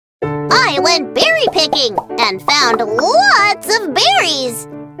I went berry picking and found lots of berries.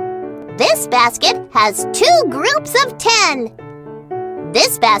 This basket has 2 groups of 10.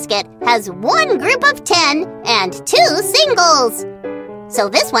 This basket has 1 group of 10 and 2 singles. So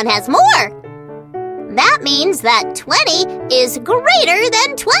this one has more. That means that 20 is greater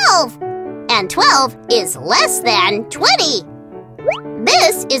than 12, and 12 is less than 20.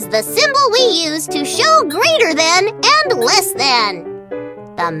 This is the symbol we use to show greater than and less than.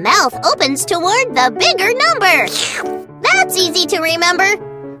 The mouth opens toward the bigger number. That's easy to remember.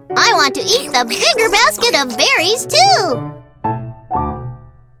 I want to eat the bigger basket of berries too.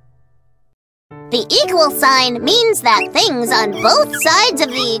 The equal sign means that things on both sides of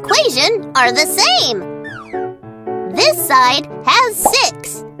the equation are the same. This side has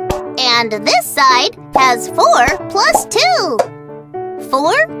 6, and this side has 4 plus 2.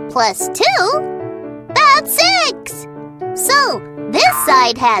 4 plus 2, that's 6. So, this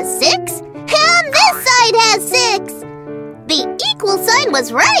side has 6, and this side has 6. The equal sign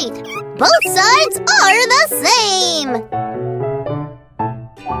was right. Both sides are the same.